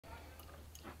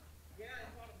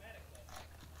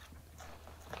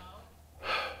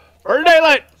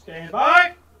Stand by.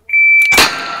 Awesome.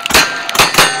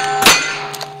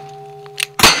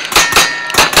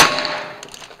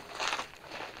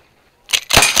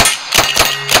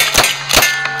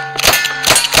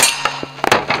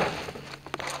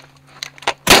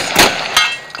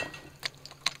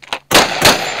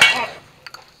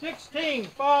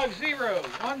 1650,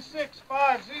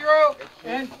 1650,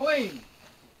 and clean.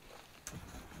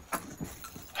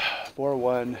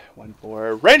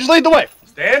 4114. Range, lead the way.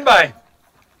 Stand by.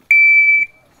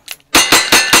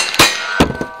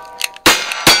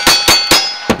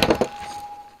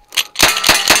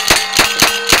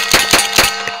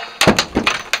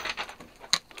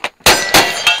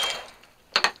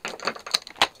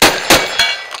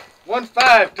 One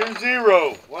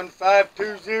 1520.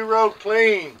 1520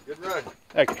 clean. Good run.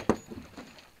 Okay.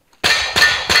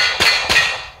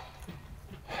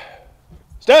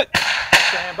 Stud.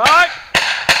 Stand by.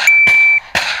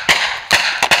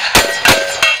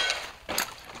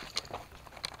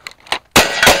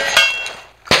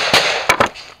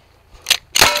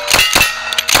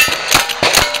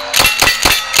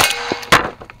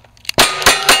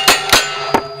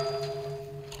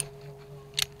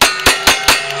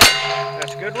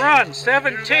 That's a good run.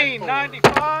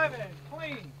 1795 and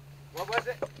clean. What was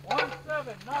it?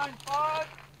 1795.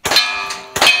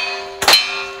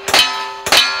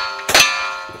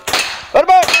 Let him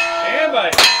up. Stand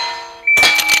by.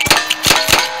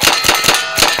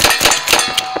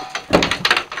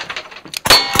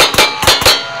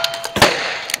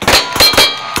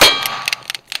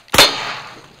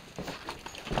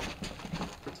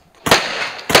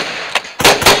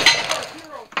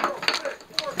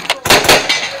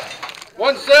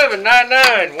 One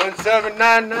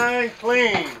 1799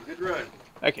 clean. Good run.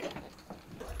 Okay.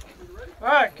 All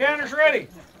right, counter's ready.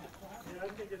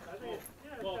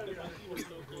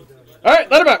 All right,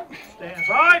 let him up. Stand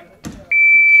by.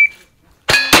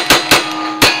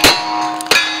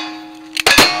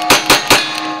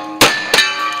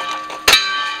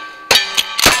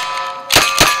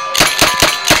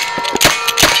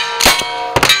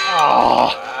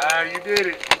 Oh. You did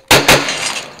it.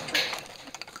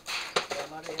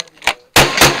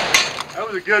 That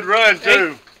was a good run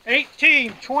too.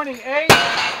 1828.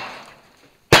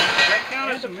 That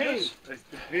count as a P.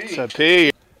 It's a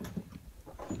P.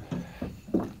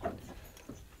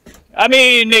 I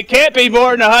mean, it can't be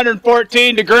more than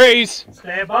 114 degrees.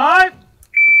 Stand by.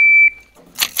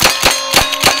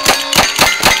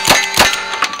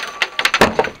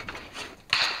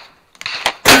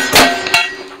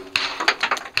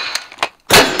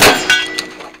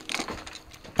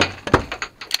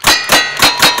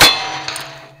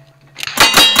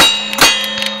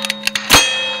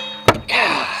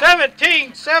 God.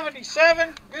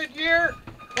 1777, good year.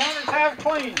 Counters have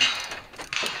clean.